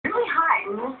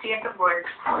we'll see if it works.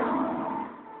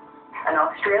 An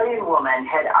Australian woman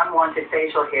had unwanted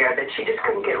facial hair that she just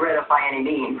couldn't get rid of by any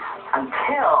means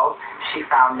until she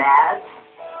found Nads.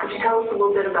 Could you tell us a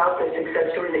little bit about the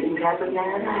success story that you've had with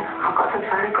Nads? I've got some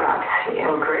photographs here.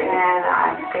 Oh, great. And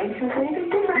I think some things are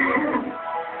different.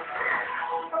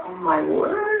 Oh, my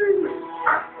word.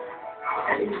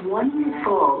 That is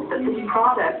wonderful that this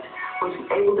product was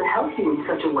able to help you in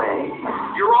such a way.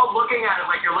 You're all looking at it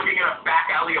like you're looking at a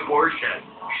back alley abortion.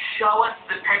 Show us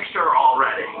the picture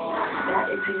already.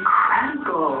 That is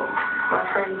incredible. My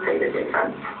friends say the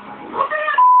difference. What do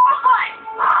you look like?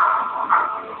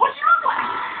 What do you look like?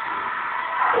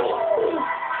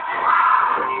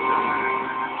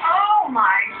 Oh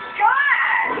my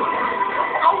God!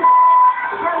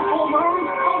 Full moon?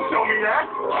 Don't tell me that.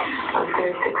 I was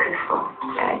very successful.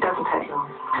 Yeah, it doesn't take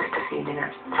long. Just a few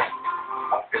minutes.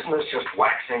 Isn't this just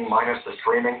waxing minus the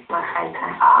streaming? My friend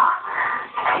said,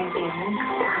 can be moved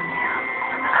down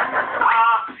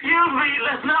now. Excuse me,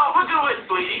 let's not overdo it,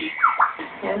 sweetie.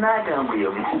 You're not gonna be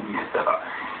a movie star.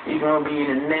 You're gonna be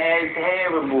in a Nads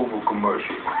hair removal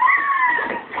commercial.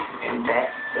 And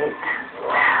that's it.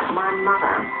 My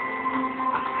mother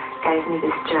gave me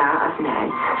this jar of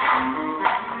Nads.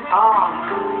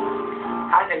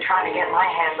 Oh, I've been trying to get my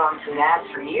hands on some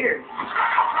Nads for years.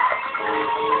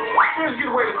 Here's a good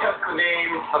way to test the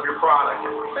name of your product.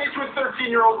 Say to a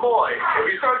 13-year-old boy. If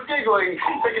he starts giggling,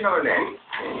 pick another name.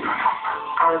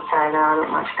 I would say no, I look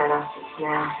much better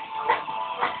now.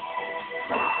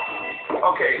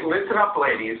 Okay, listen up,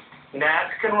 ladies.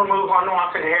 Nads can remove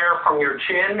unwanted hair from your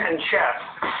chin and chest,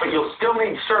 but you'll still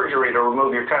need surgery to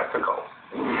remove your testicles.